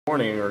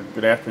Morning or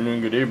good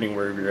afternoon, good evening,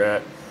 wherever you're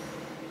at.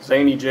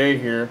 Zany J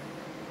here,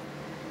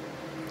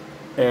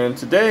 and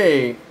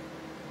today,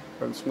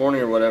 or this morning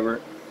or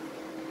whatever,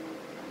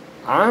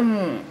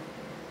 I'm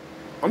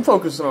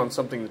focusing on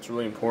something that's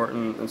really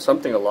important and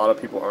something a lot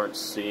of people aren't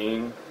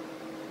seeing.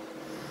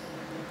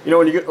 You know,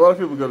 when a lot of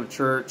people go to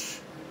church,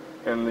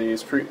 and a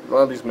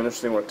lot of these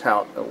ministers, they want to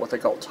tout what they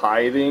call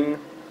tithing,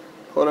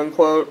 quote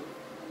unquote,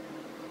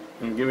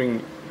 and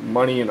giving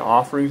money and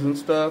offerings and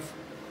stuff.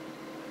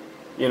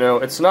 You know,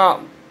 it's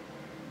not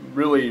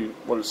really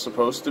what it's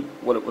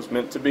what it was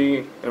meant to be.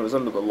 And it was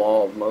under the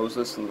law of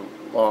Moses and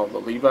the law of the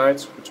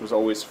Levites, which was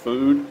always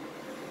food.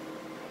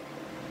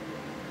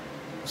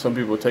 Some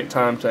people would take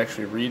time to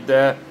actually read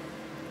that.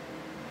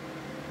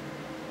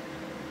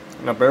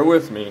 Now bear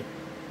with me,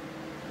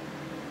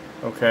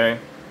 okay?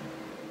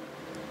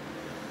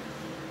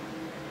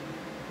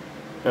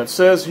 Now it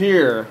says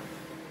here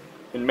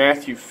in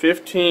Matthew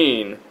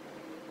 15,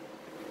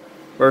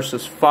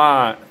 verses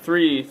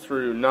 3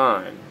 through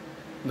 9.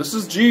 This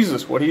is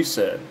Jesus, what he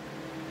said.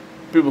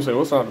 People say,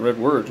 well, it's not in red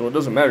words. Well, it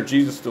doesn't matter.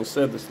 Jesus still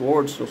said this. The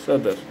Lord still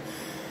said this.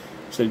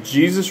 He said,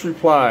 Jesus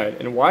replied,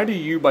 "And why do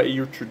you, by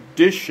your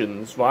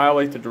traditions,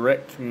 violate the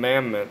direct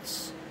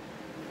commandments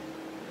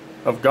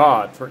of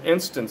God? For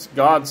instance,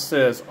 God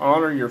says,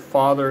 honor your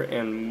father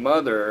and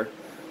mother,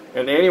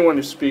 and anyone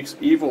who speaks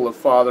evil of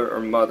father or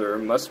mother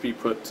must be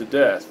put to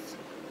death.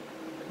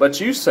 But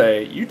you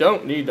say you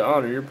don't need to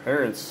honor your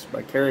parents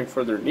by caring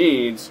for their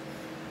needs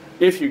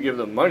if you give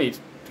them money to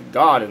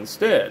God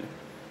instead."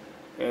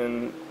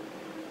 And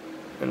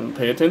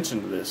pay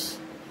attention to this.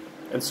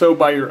 "And so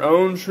by your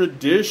own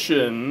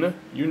tradition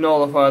you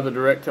nullify the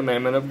direct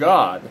commandment of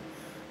God.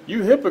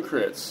 You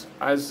hypocrites!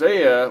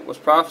 Isaiah was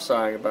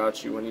prophesying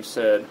about you when he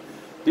said,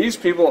 'These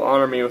people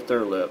honor me with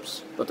their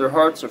lips, but their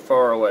hearts are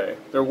far away.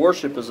 Their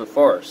worship is a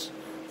farce,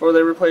 for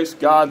they replace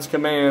God's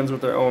commands with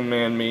their own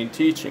man-made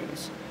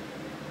teachings.'"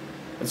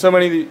 And so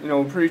many,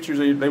 preachers,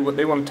 they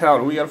want to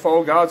tout, we got to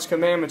follow God's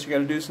commandments, you got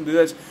to do this and do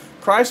this.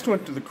 Christ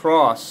went to the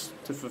cross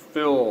to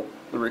fulfill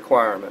the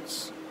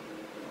requirements,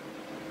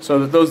 so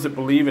that those that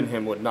believe in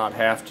Him would not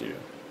have to.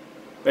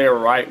 They are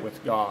right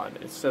with God.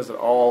 It says it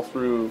all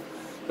through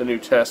the New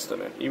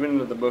Testament,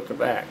 even in the book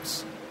of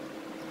Acts.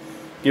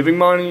 Giving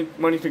money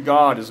to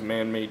God is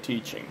man-made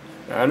teaching.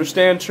 Now, I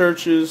understand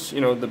churches, keep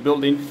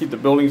the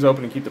buildings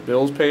open and keep the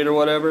bills paid or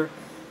whatever,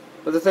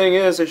 but the thing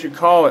is, they should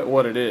call it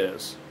what it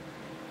is.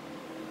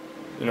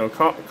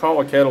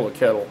 Call a kettle a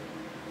kettle.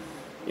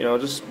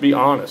 Just be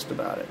honest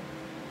about it.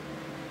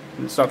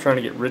 And stop trying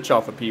to get rich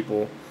off of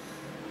people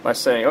by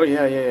saying, "Oh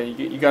yeah,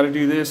 you got to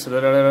do this,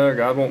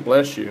 God won't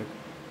bless you."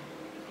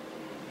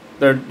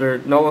 They're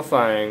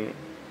nullifying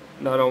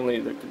not only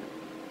the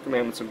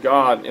commandments of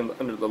God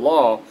under the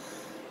law,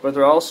 but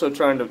they're also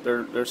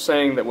they're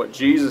saying that what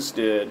Jesus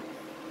did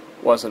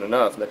wasn't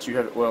enough. That you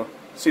have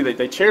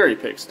they cherry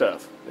pick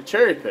stuff. They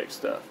cherry pick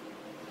stuff.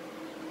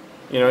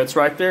 It's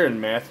right there in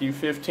Matthew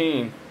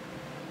 15.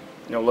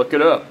 Look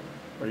it up,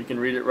 or you can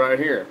read it right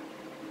here.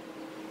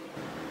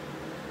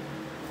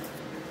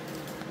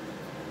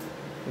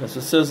 As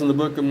it says in the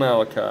book of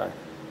Malachi,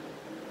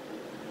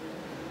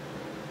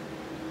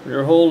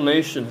 "Your whole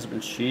nation has been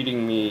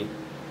cheating me.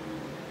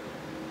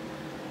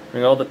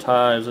 Bring all the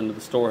tithes into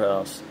the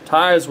storehouse."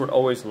 Tithes were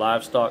always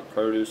livestock,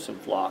 produce,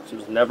 and flocks. It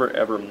was never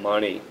ever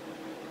money.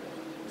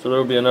 So there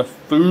will be enough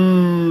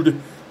food,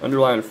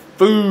 underline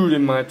food,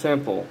 in my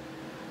temple.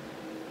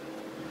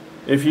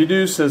 "If you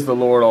do, says the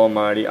Lord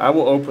Almighty, I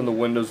will open the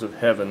windows of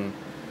heaven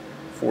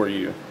for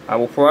you. I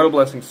will pour out a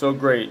blessing so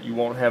great you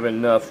won't have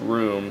enough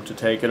room to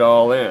take it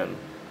all in.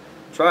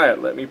 Try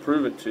it, let me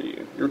prove it to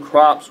you. Your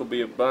crops will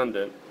be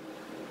abundant."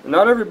 And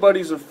not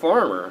everybody's a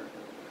farmer.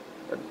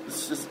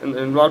 It's just, and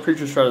a lot of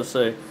preachers try to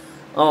say,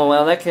 "Oh,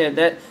 well, that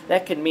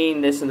could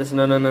mean this and this."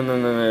 No.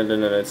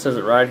 It says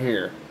it right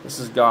here. This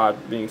is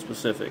God being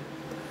specific.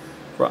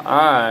 "For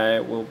I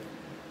will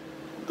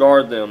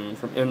guard them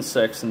from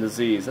insects and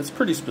disease." That's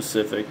pretty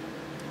specific.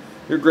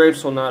 "Your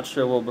grapes will not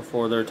shrivel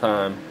before their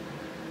time,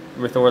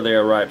 before they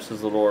are ripe, says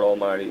the Lord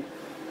Almighty.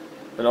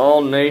 And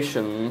all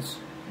nations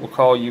will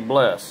call you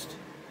blessed,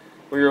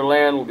 for your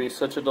land will be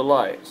such a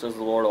delight, says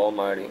the Lord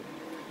Almighty.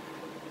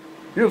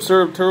 You have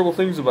served terrible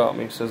things about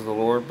me, says the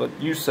Lord, but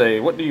you say,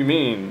 what do you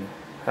mean?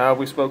 How have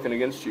we spoken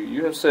against you?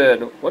 You have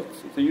said,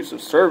 what's the use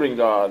of serving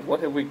God?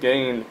 What have we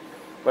gained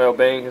by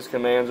obeying His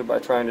commands or by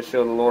trying to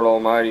show the Lord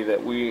Almighty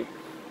that we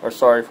are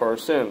sorry for our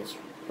sins?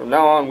 From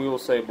now on we will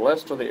say,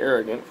 blessed are the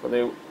arrogant, for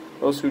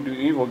those who do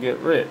evil get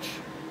rich,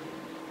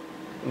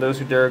 and those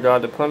who dare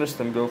God to punish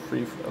them go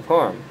free of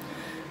harm."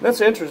 And that's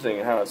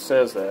interesting how it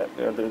says that.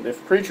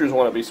 If preachers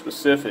want to be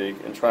specific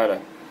and try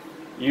to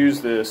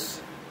use this,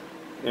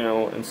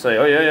 and say,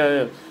 "Oh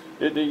yeah,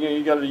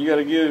 you got to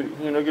give,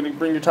 got to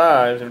bring your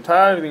tithes." And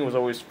tithing was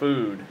always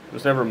food; it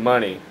was never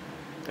money,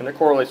 and that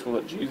correlates with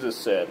what Jesus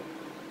said.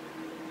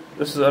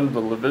 This is under the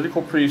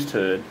Levitical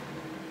priesthood,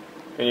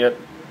 and yet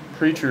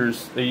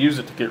preachers, they use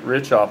it to get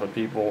rich off of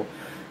people,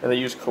 and they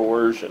use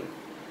coercion.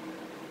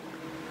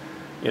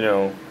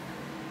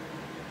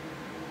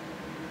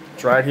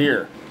 It's right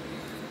here.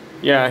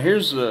 Yeah,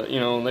 here's the,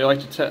 they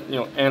like to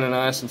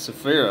Ananias and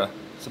Sapphira,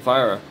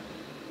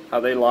 how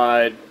they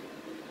lied.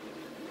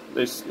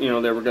 They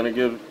were going to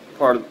give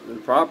part of the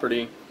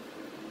property.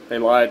 They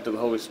lied to the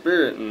Holy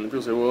Spirit, and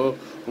people say, well,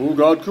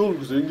 God killed them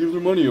because they didn't give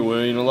their money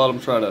away. A lot of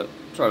them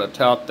try to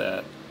tout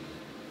that.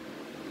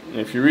 And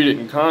if you read it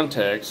in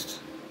context,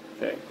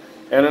 okay,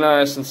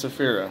 Ananias and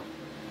Sapphira.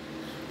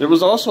 There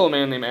was also a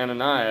man named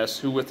Ananias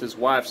who, with his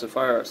wife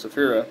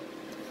Sapphira,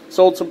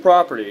 sold some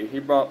property. He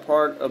brought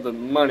part of the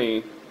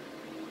money to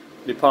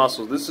the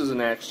apostles. This is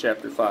in Acts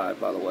chapter 5,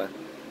 by the way.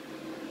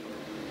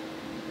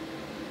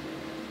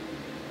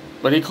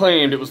 But he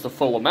claimed it was the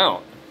full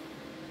amount.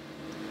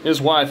 His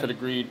wife had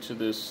agreed to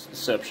this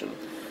deception.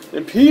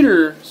 Then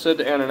Peter said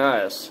to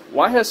Ananias,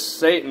 "Why has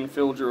Satan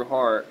filled your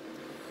heart?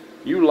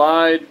 You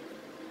lied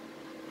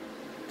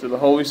to the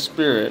Holy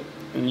Spirit,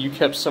 and you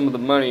kept some of the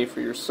money for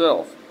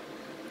yourself."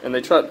 And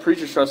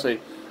preachers try to say,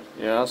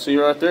 "Yeah, I see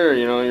you right there.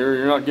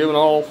 You're not giving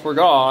all for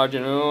God.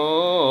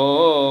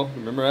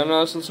 Remember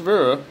Ananias and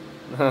Sapphira?"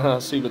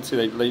 see,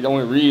 they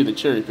only read the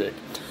cherry pick.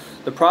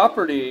 The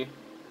property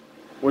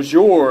was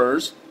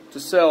yours to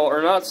sell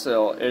or not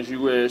sell as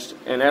you wished,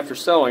 and after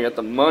selling it,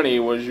 the money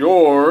was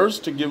yours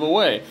to give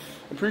away.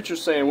 The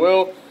preacher's saying,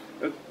 well,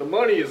 the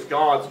money is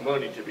God's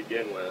money to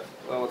begin with.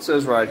 Well, it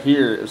says right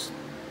here is,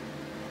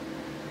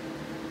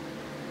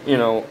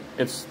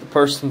 it's the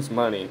person's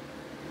money,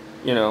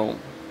 and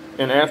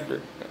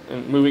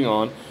moving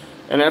on,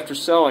 and after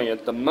selling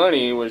it, the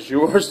money was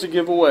yours to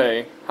give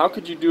away. How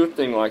could you do a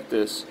thing like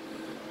this?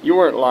 You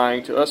weren't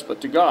lying to us,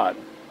 but to God.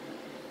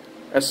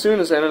 As soon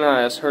as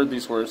Ananias heard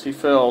these words, he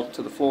fell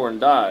to the floor and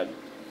died.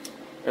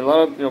 And a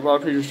lot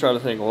of preachers try to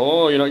think,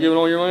 "Oh, you're not giving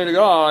all your money to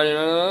God,"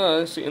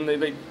 and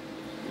they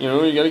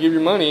you got to give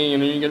your money,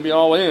 you got to be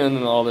all in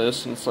and all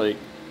this, and it's like,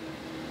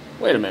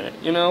 wait a minute,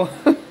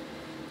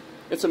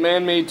 it's a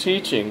man-made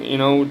teaching,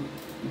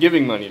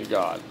 giving money to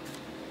God.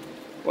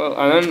 Well,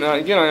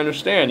 again, I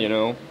understand,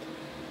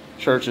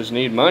 churches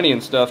need money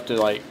and stuff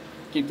to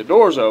keep the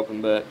doors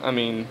open, but a lot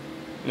of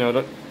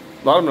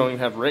them don't even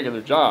have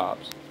regular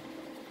jobs.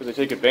 Because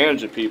they take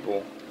advantage of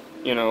people,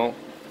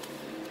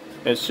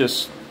 It's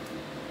just,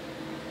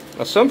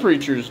 now some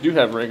preachers do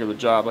have a regular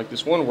job. Like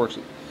this one works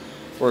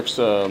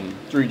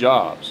 3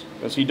 jobs,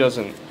 because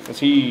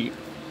he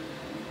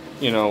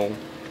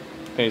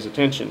pays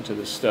attention to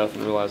this stuff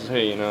and realizes,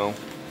 hey,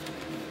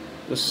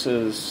 this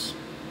is,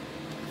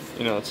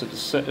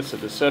 it's a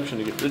deception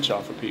to get rich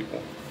off of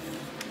people.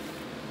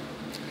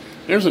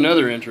 There's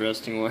another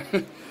interesting one.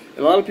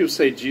 A lot of people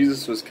say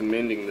Jesus was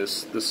commending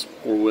this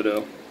poor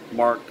widow.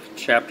 Mark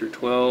chapter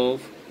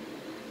 12,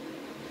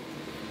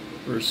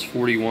 verse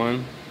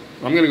 41.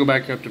 I'm going to go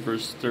back up to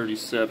verse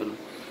 37.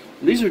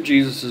 These are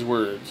Jesus'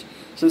 words.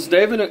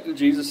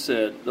 Jesus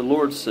said, the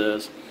Lord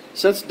says,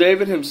 "Since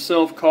David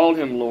himself called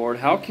him Lord,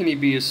 how can he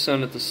be his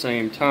son at the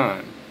same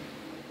time?"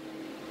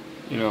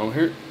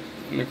 Here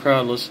in the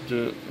crowd listened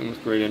to it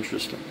with great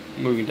interest.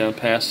 I'm moving down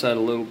past that a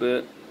little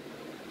bit.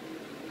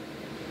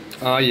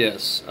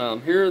 Yes.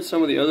 Here are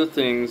some of the other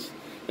things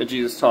that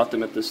Jesus taught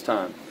them at this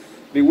time.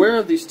 "Beware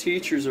of these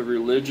teachers of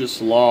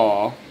religious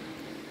law,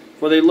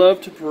 for they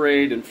love to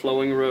parade in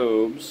flowing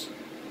robes,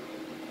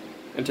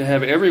 and to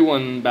have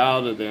everyone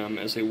bow to them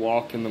as they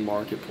walk in the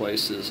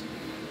marketplaces,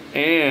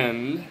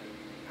 and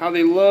how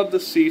they love the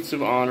seats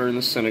of honor in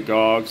the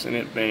synagogues and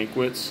at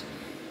banquets.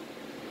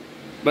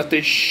 But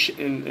they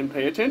and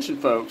pay attention,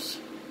 folks,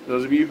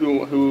 those of you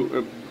who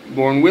have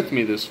borne with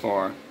me this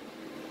far.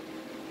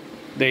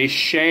 They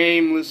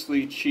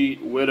shamelessly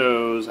cheat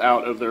widows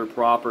out of their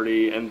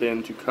property, and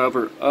then to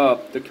cover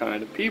up the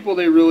kind of people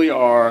they really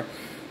are,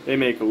 they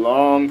make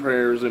long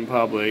prayers in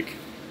public.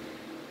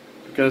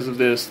 Because of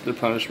this, their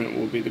punishment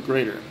will be the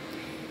greater."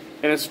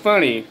 And it's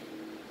funny,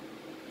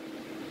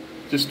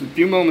 just a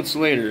few moments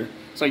later,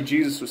 it's like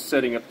Jesus was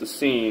setting up the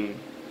scene.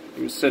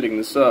 He was setting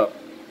this up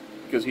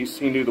because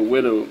he knew the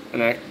widow, and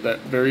that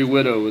very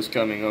widow was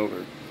coming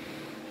over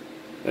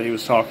that he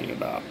was talking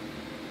about,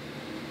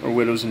 or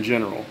widows in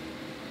general.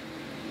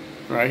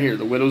 Right here,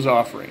 the widow's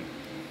offering.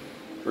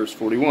 Verse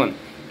 41.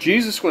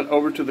 "Jesus went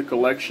over to the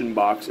collection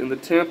box in the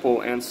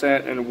temple and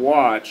sat and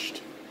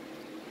watched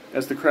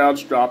as the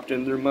crowds dropped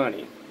in their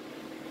money."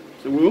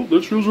 So, well,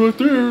 that shows right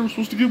there, we're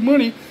supposed to give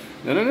money.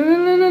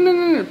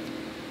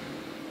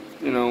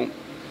 No.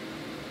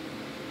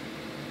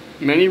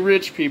 Many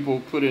rich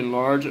people put in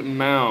large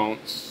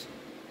amounts.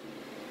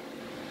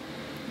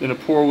 Then a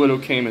poor widow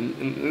came in,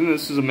 and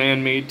this is a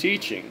man-made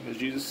teaching, as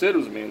Jesus said it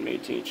was a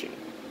man-made teaching.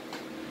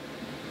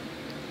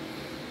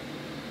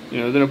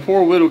 Then a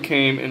poor widow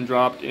came and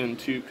dropped in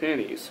 2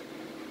 pennies.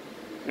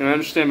 And I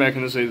understand back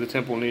in the day the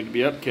temple needed to be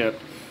upkept,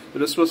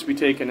 but it's supposed to be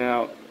taken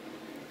out,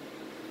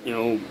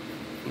 from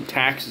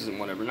taxes and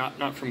whatever,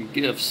 not from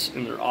gifts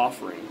in their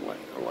offering or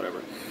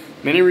whatever.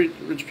 Many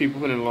rich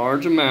people put in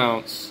large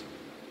amounts.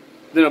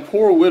 Then a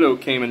poor widow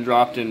came and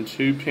dropped in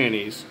 2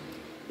 pennies.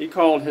 He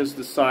called his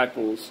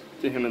disciples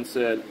to him and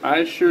said, "I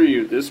assure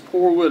you, this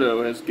poor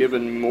widow has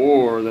given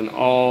more than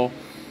all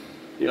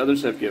the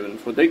others have given,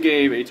 for they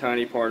gave a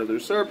tiny part of their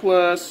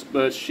surplus,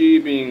 but she,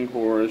 being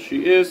poor as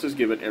she is, has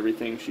given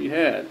everything she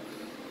has.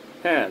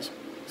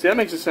 See, that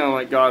makes it sound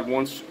like God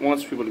wants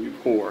people to be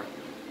poor,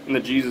 and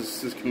that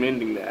Jesus is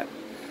commending that.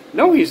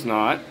 No, He's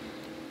not.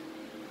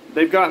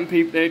 They've gotten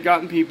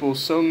people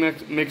so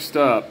mixed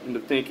up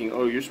into thinking,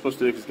 oh, you're supposed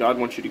to, because God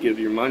wants you to give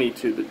your money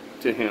to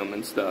Him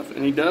and stuff,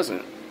 and He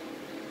doesn't.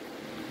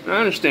 And I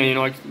understand,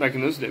 like back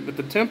in those days, but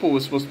the temple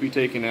was supposed to be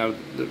taken out of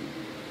the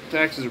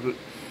taxes, were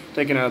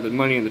taken out of the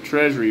money in the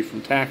treasury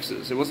from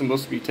taxes. It wasn't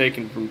supposed to be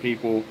taken from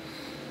people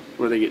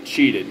where they get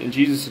cheated. And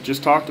Jesus had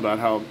just talked about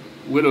how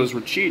widows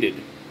were cheated,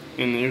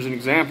 and there's an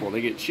example: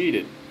 they get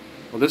cheated.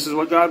 Well, this is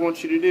what God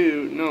wants you to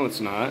do. No, it's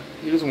not.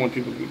 He doesn't want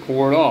people to be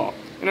poor at all.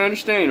 And I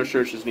understand our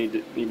churches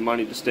need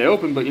money to stay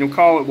open, but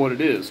call it what it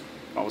is.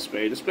 Call a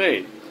spade a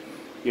spade.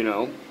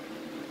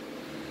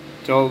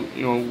 Tell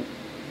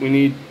we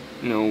need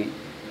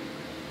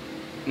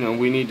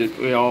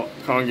we all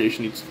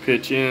congregation needs to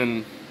pitch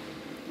in,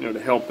 to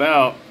help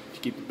out to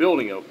keep the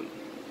building open.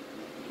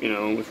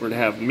 If we're to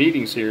have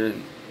meetings here,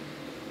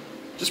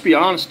 just be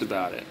honest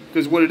about it.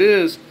 Because what it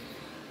is,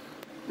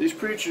 these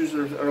preachers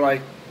are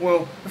like,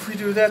 well, if we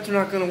do that, they're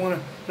not going to want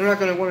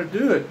to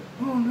do it.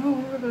 Oh no,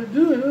 we're not going to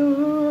do it.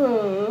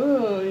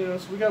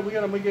 So we got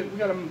to make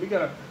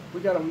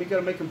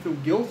them feel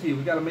guilty.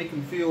 We got to make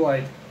them feel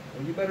like,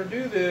 well, you better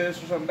do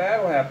this, or something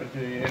bad will happen to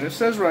you. And it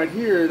says right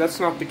here that's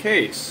not the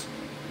case.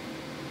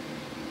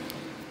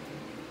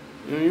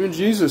 Even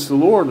Jesus, the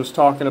Lord, was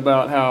talking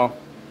about how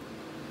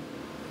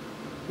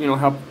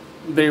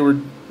they were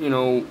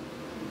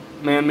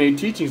man-made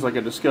teachings, like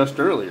I discussed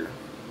earlier.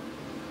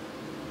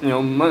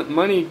 Giving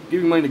money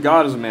to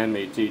God is a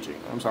man-made teaching.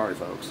 I'm sorry,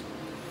 folks.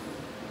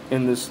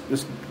 And this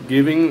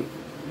giving,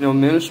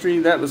 ministry,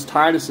 that was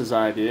Titus's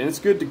idea. And it's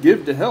good to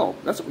give to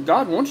help. That's what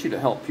God wants you to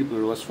help people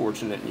who are less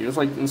fortunate than you. It's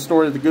like in the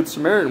story of the Good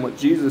Samaritan, what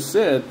Jesus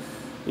said,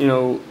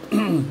 do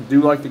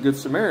like the Good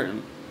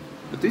Samaritan.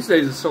 But these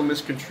days it's so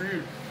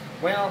misconstrued.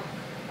 Well,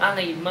 I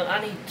need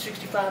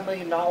 $65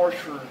 million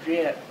for a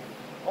jet.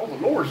 Oh, the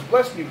Lord's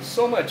blessed me with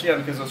so much. Yeah,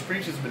 because those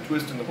preachers have been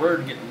twisting the word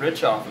and getting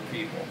rich off of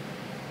people.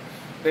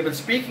 They've been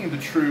speaking the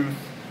truth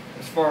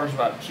as far as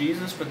about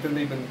Jesus, but then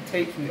they've been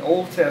taking the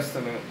Old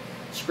Testament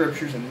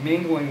scriptures and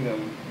mingling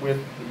them with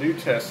the New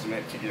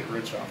Testament to get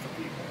rich off of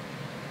people.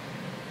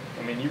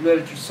 I mean, you read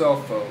it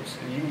yourself, folks,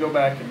 and you can go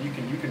back and you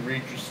can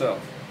read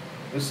yourself.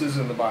 This is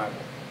in the Bible.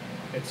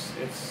 It's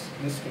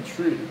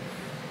misconstrued.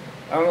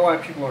 I don't know why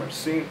people aren't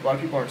seeing. A lot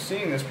of people aren't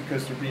seeing this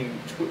because they're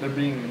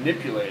being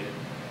manipulated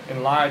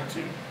and lied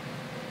to.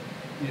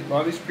 A lot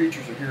of these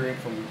preachers are hearing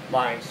from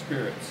lying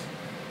spirits.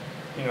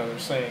 They're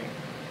saying,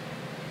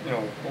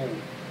 oh,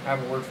 I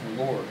have a word from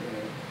the Lord.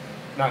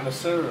 Not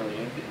necessarily.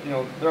 And,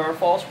 there are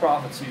false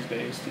prophets these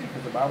days too,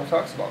 because the Bible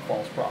talks about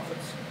false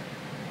prophets.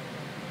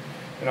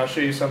 And I'll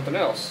show you something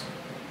else.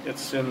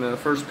 It's in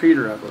 1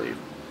 Peter, I believe.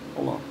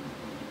 Hold on.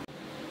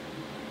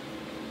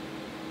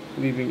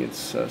 Believing it's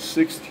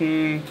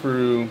 16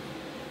 through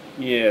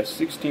 8.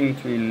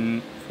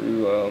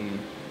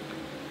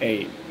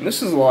 And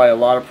this is why a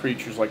lot of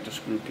preachers like to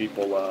screw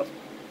people up.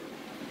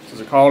 This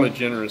is called a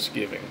generous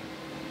giving.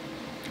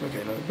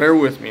 Okay, now bear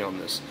with me on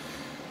this.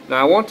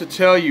 Now I want to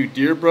tell you,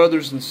 dear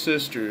brothers and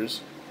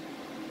sisters,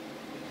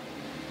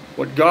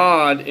 what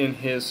God in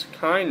His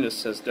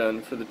kindness has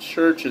done for the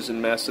churches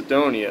in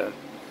Macedonia.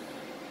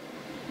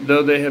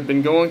 Though they have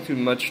been going through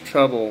much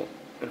trouble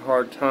and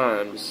hard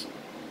times,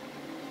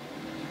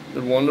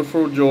 the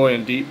wonderful joy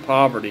and deep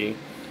poverty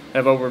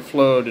have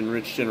overflowed in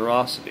rich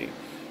generosity.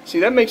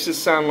 See, that makes it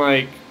sound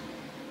like,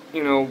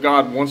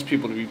 God wants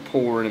people to be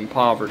poor and in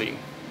poverty.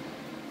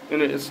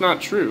 And it's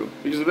not true.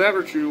 Because if that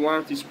were true, why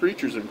aren't these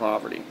preachers in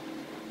poverty?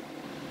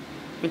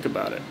 Think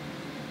about it.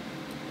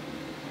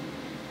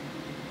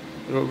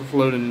 It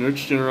overflowed in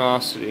rich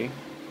generosity.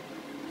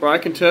 For I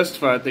can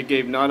testify that they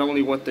gave not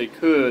only what they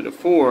could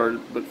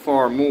afford, but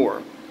far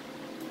more.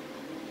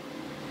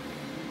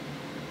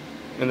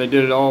 And they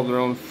did it all of their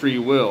own free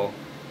will.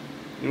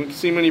 You don't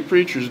see many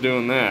preachers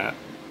doing that.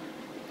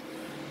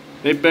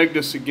 They begged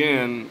us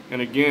again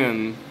and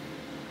again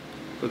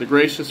for the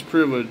gracious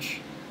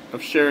privilege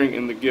of sharing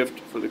in the gift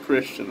for the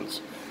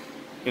Christians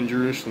in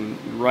Jerusalem.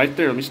 Right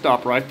there, let me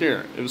stop right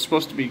there. It was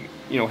supposed to be,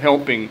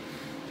 helping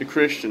the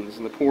Christians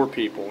and the poor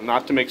people,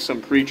 not to make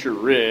some preacher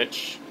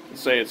rich and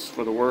say it's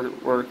for the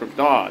work of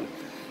God.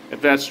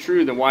 If that's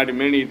true, then why do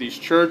many of these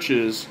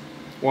churches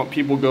want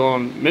people to go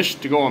on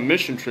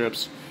mission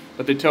trips,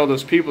 but they tell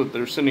those people that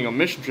they're sending on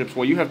mission trips,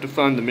 well, you have to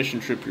fund the mission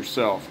trip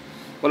yourself.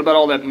 What about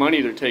all that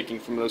money they're taking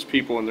from those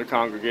people in their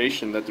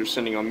congregation that they're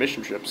sending on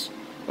mission trips?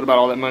 What about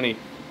all that money?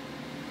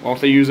 Well,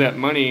 if they use that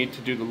money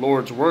to do the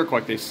Lord's work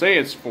like they say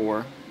it's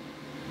for,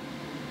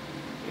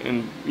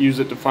 and use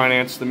it to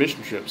finance the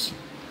mission trips,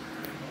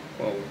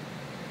 well,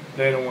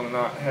 they don't want to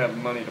not have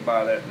money to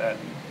buy that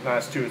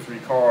nice 2 or 3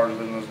 cars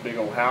and those big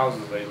old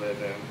houses they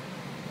live in.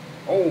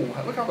 Oh,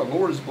 look how the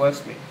Lord has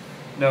blessed me.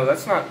 No,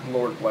 that's not the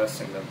Lord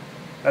blessing them.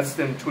 That's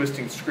them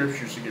twisting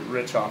scriptures to get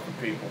rich off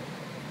of people.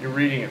 You're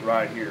reading it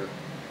right here.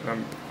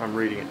 I'm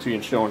reading it to you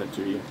and showing it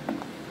to you.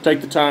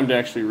 Take the time to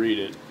actually read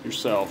it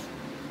yourself.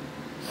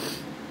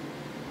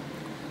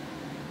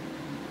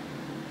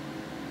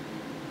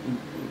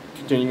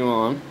 Continuing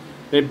on.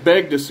 They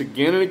begged us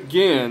again and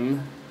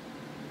again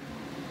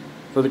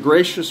for the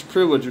gracious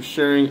privilege of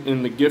sharing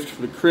in the gift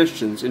for the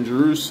Christians in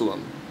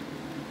Jerusalem.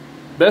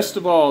 Best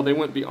of all, they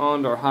went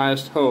beyond our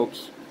highest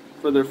hopes,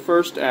 for their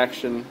first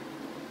action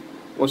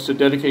was to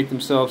dedicate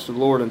themselves to the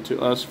Lord and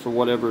to us for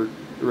whatever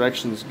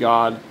directions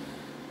God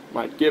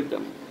might give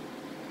them.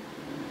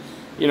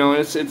 You know,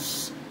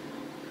 it's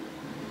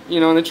you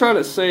know, and they try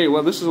to say,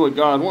 well, this is what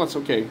God wants.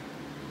 Okay,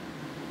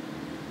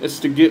 it's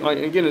to give.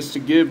 Again, it's to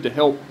give to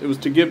help. It was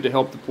to give to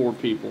help the poor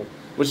people,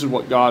 which is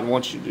what God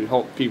wants you to do,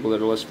 help people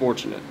that are less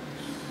fortunate.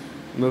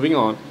 Moving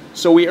on.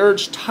 So we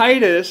urge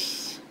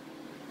Titus,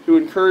 who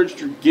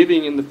encouraged your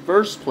giving in the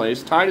first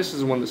place. Titus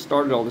is the one that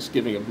started all this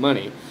giving of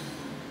money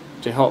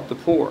to help the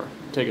poor,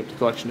 take up the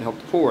collection to help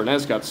the poor, and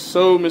that's got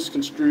so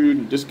misconstrued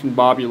and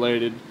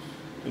discombobulated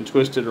and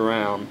twisted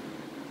around.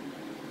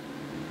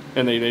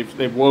 And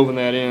they've woven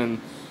that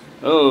in.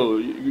 Oh,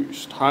 you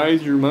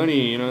tithe your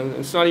money. You know,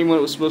 it's not even what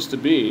it was supposed to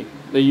be.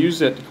 They use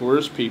that to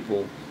coerce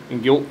people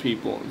and guilt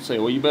people and say,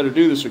 well, you better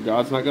do this or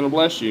God's not going to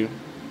bless you.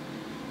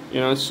 You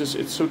know,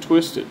 it's so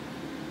twisted.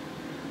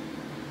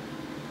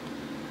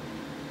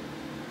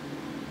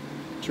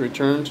 To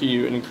return to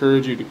you and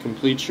encourage you to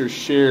complete your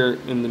share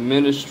in the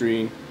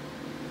ministry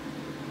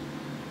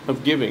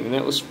of giving, and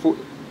that was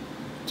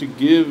to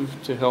give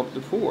to help the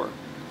poor.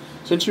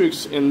 Since you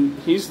and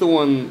he's the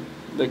one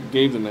that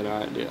gave them that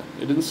idea.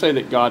 It didn't say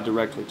that God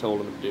directly told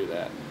them to do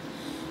that.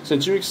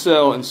 Since you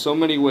excel in so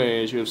many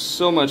ways, you have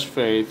so much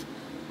faith.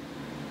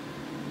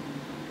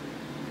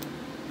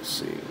 Let's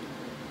see.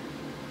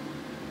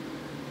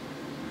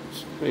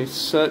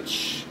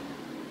 Such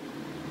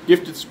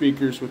gifted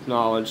speakers with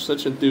knowledge,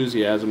 such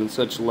enthusiasm, and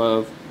such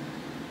love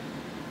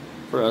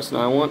for us.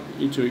 Now I want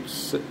you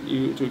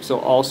to excel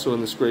also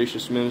in this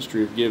gracious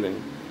ministry of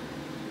giving.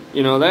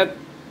 You know, that,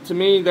 to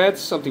me, that's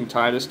something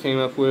Titus came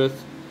up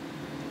with.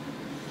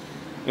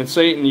 And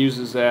Satan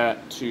uses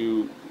that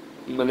to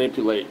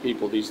manipulate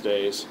people these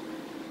days,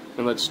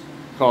 and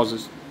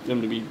causes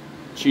them to be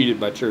cheated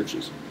by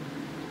churches.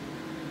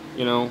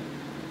 You know,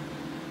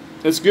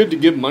 it's good to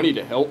give money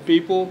to help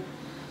people,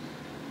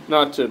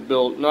 not to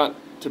build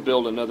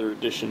another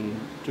addition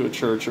to a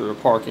church or a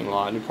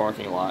new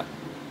parking lot.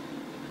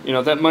 You know,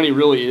 if that money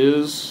really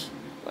is,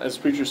 as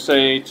preachers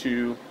say,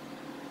 to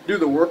do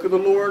the work of the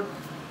Lord,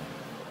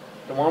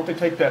 then why don't they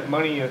take that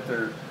money that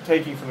they're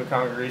taking from the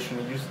congregation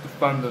and use it to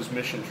fund those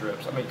mission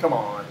trips? I mean, come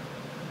on.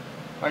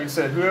 Like I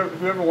said,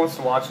 whoever wants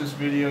to watch this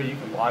video, you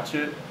can watch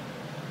it.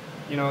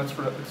 You know,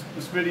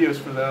 this video is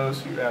for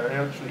those who are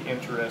actually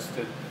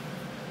interested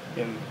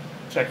in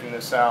checking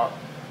this out.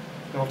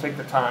 They'll take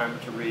the time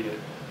to read it.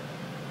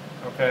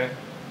 Okay?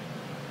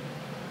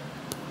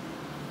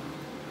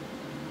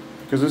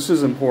 Because this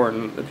is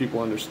important that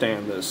people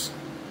understand this.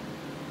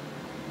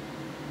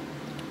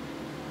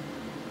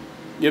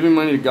 Giving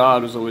money to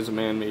God was always a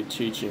man-made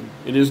teaching.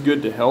 It is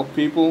good to help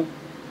people.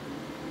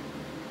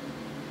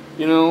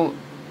 You know,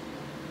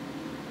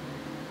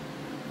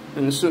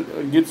 and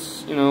it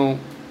gets, you know,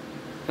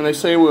 and they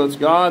say, well, it's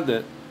God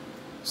that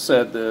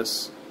said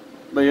this.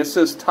 But it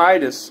says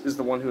Titus is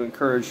the one who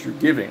encouraged your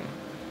giving.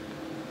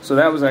 So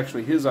that was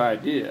actually his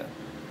idea.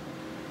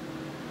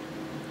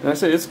 And I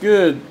say it's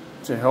good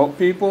to help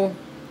people.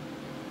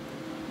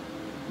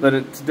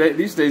 But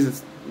these days,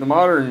 it's the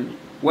modern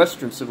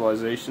Western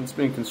civilization. It's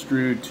been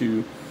construed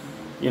to,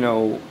 you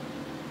know,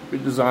 be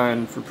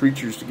designed for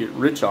preachers to get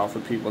rich off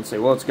of people and say,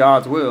 well, it's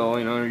God's will,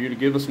 you know, you to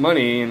give us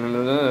money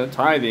and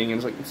tithing. And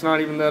it's like, it's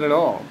not even that at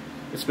all.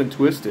 It's been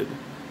twisted.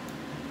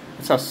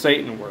 That's how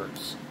Satan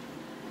works.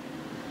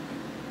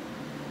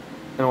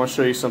 And I want to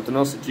show you something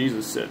else that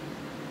Jesus said.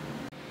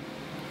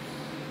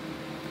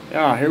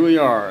 Yeah, here we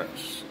are.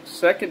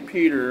 2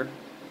 Peter,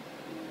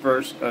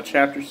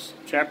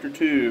 chapter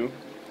 2.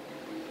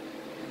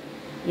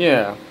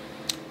 Yeah.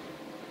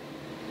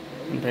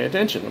 And pay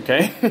attention,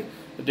 okay?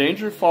 The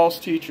danger of false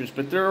teachers.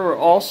 But there are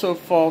also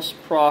false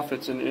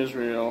prophets in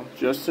Israel,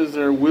 just as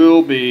there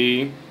will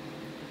be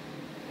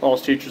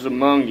false teachers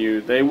among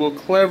you. They will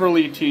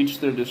cleverly teach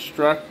their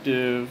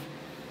destructive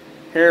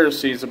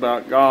heresies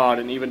about God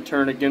and even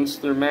turn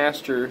against their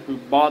master who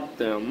bought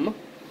them.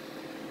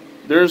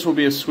 Theirs will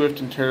be a swift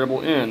and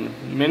terrible end.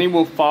 Many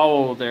will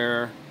follow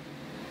their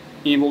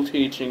evil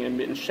teaching and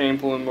be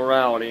shameful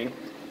immorality,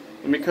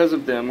 and because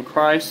of them,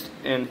 Christ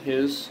and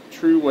His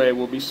true way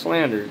will be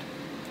slandered.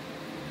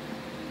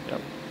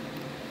 Yep.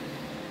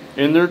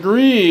 In their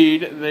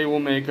greed, they will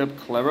make up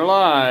clever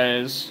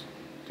lies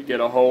to get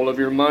a hold of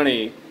your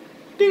money.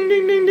 Ding,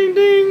 ding, ding, ding,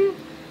 ding.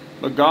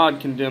 But God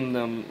condemned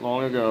them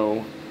long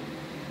ago,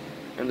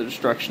 and the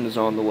destruction is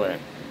on the way.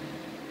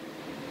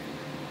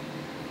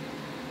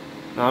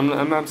 Now,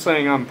 I'm not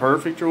saying I'm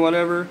perfect or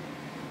whatever,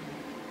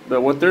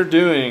 but what they're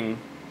doing,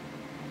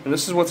 and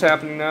this is what's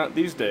happening now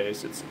these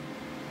days, it's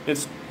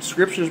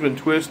Scripture's been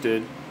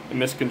twisted and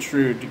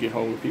misconstrued to get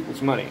hold of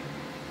people's money.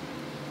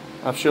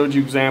 I've showed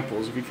you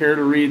examples. If you care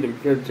to read them, if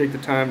you care to take the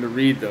time to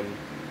read them,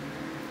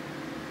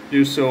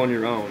 do so on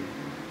your own.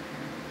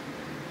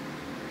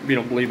 If you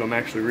don't believe I'm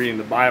actually reading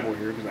the Bible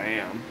here, because I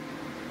am.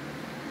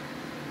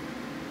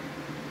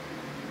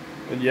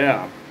 But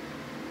yeah,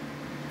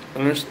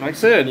 like I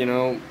said, you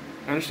know,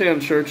 I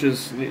understand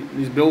churches,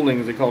 these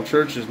buildings they call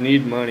churches,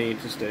 need money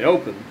to stay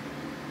open.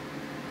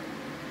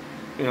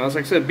 You know, as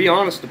I said, be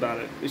honest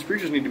about it. These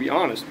preachers need to be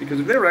honest, because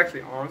if they were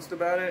actually honest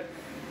about it,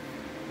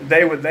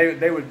 they would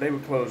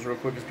close real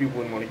quick, because people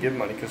wouldn't want to give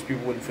money, because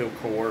people wouldn't feel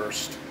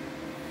coerced.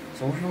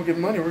 So we're going to give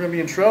money, we're going to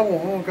be in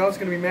trouble. Oh, God's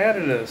going to be mad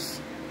at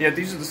us. Yet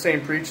these are the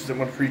same preachers that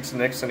want to preach the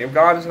next Sunday. Oh,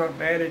 God is not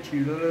mad at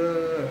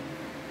you.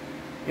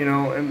 You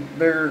know, and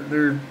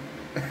they're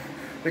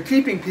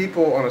keeping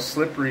people on a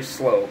slippery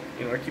slope.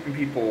 You know, they're keeping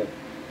people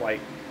like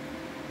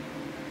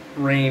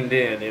reined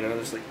in. You know,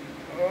 just like,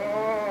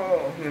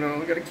 oh, you know,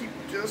 we got to keep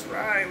it just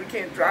right. We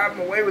can't drive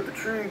them away with the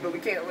truth, but we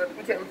can't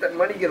let that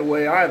money get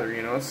away either.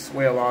 You know, that's the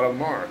way a lot of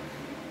them are.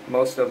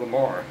 Most of them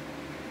are.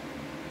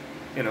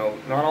 You know,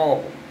 not all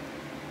of them.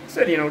 I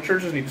said, you know,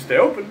 churches need to stay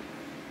open.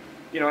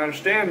 You know, I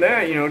understand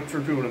that, you know,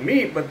 for people to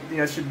meet, but you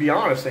know, I should be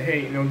honest. Say,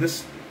 hey, you know,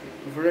 this,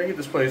 if we're gonna get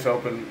this place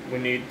open, we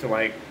need to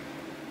like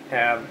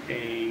have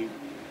a,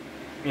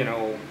 you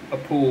know, a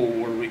pool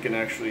where we can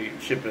actually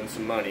chip in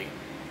some money.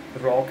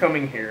 Because we're all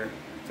coming here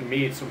to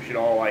meet, so we should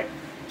all like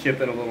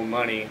chip in a little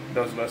money,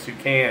 those of us who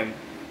can,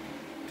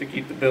 to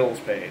keep the bills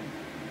paid.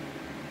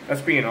 That's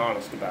being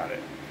honest about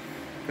it.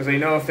 Because they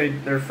know if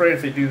they're afraid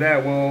if they do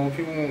that, well, if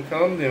people won't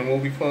come, then we'll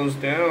be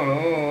closed down.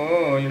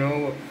 Oh, you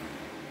know.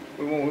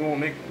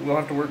 We'll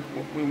have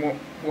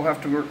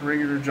to work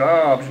regular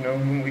jobs, you know,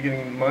 we won't be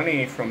getting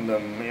money from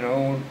them, you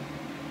know,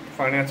 to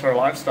finance our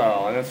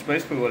lifestyle, and that's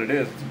basically what it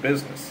is. It's a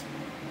business,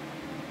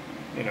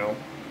 you know.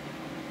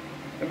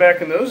 And back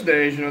in those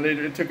days, you know,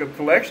 they took up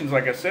collections,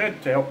 like I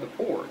said, to help the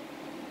poor,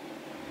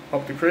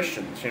 help the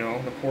Christians, you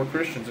know, the poor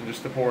Christians and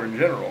just the poor in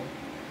general.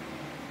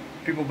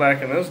 People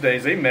back in those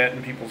days, they met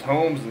in people's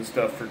homes and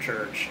stuff for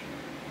church.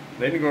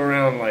 They didn't go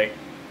around like,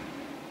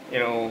 you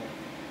know,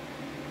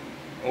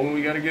 oh,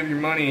 we got to give you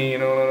money, you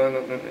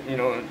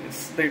know,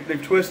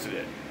 they've twisted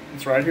it.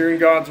 It's right here in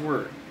God's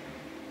Word,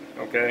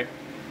 okay?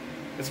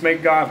 Let's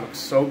make God look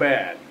so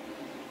bad.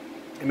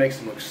 It makes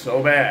him look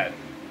so bad.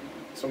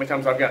 So many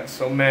times I've gotten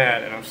so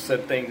mad and I've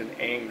said things in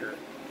anger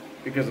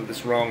because of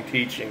this wrong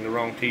teaching, the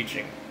wrong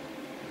teaching.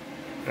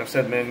 And I've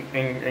said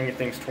angry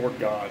things toward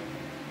God,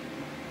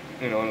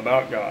 you know, and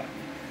about God,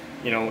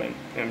 you know,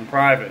 in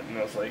private. And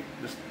I was like,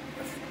 just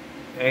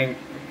an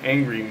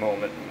angry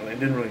moment. And I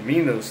didn't really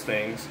mean those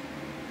things.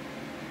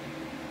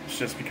 It's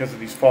just because of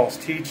these false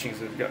teachings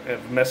that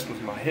have messed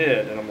with my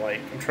head, and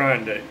I'm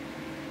trying to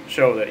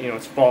show that, you know,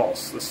 it's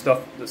false. The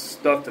stuff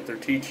that they're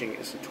teaching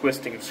is a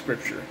twisting of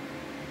Scripture.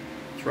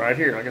 It's right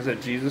here. Like I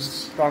said,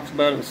 Jesus talks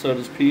about it, and so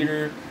does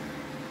Peter.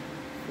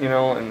 You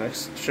know, and I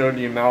showed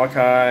you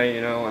Malachi.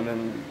 You know, and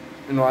then,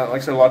 you know,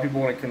 like I said, a lot of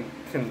people want to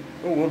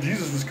oh, well,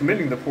 Jesus was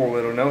commending the poor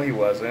widow. No, he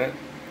wasn't.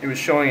 He was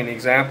showing an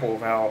example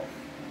of how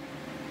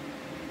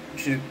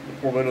the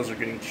poor widows are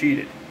getting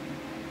cheated,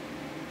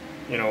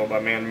 you know,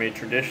 by man-made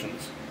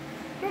traditions.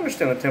 I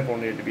understand the temple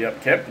needed to be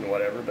upkept and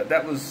whatever, but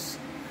that was,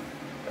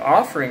 the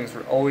offerings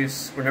were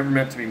never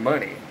meant to be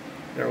money.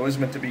 They're always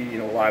meant to be, you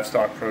know,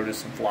 livestock,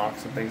 produce, and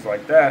flocks and things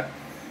like that.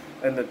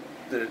 And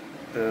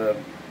the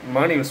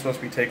money was supposed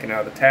to be taken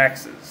out of the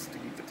taxes to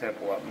keep the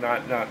temple up,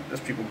 not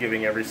just people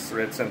giving every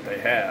cent they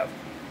have,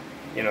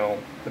 you know.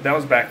 But that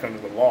was back under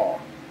the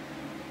law,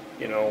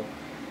 you know.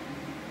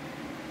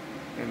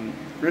 And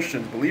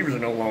Christians, believers, are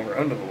no longer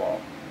under the law,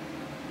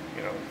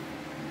 you know.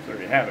 So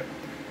there you have it.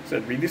 I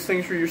said, read these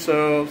things for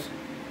yourselves,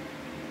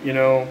 you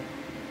know.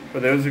 For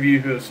those of you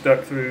who have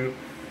stuck through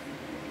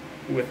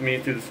with me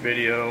through this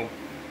video,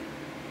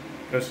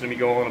 listening to me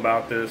go on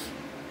about this,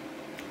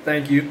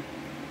 thank you.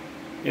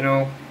 You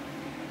know,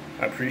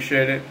 I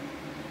appreciate it.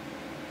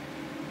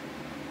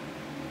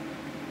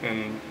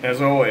 And as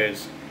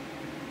always,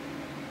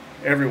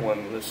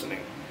 everyone listening,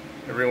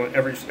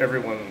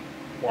 everyone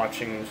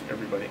watching,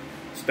 everybody,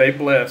 stay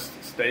blessed,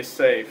 stay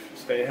safe,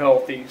 stay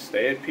healthy,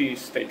 stay at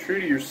peace, stay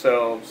true to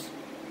yourselves.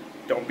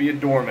 Don't be a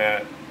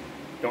doormat.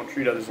 Don't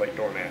treat others like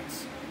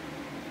doormats.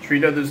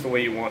 Treat others the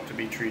way you want to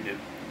be treated.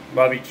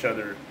 Love each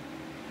other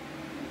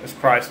as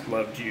Christ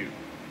loved you.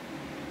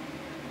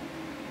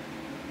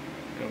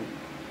 You know,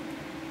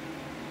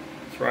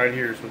 it's right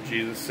here is what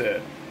Jesus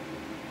said.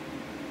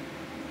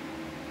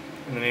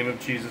 In the name of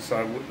Jesus,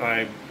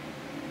 I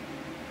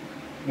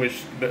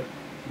wish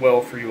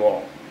well for you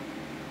all.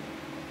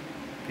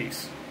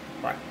 Peace.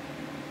 Bye.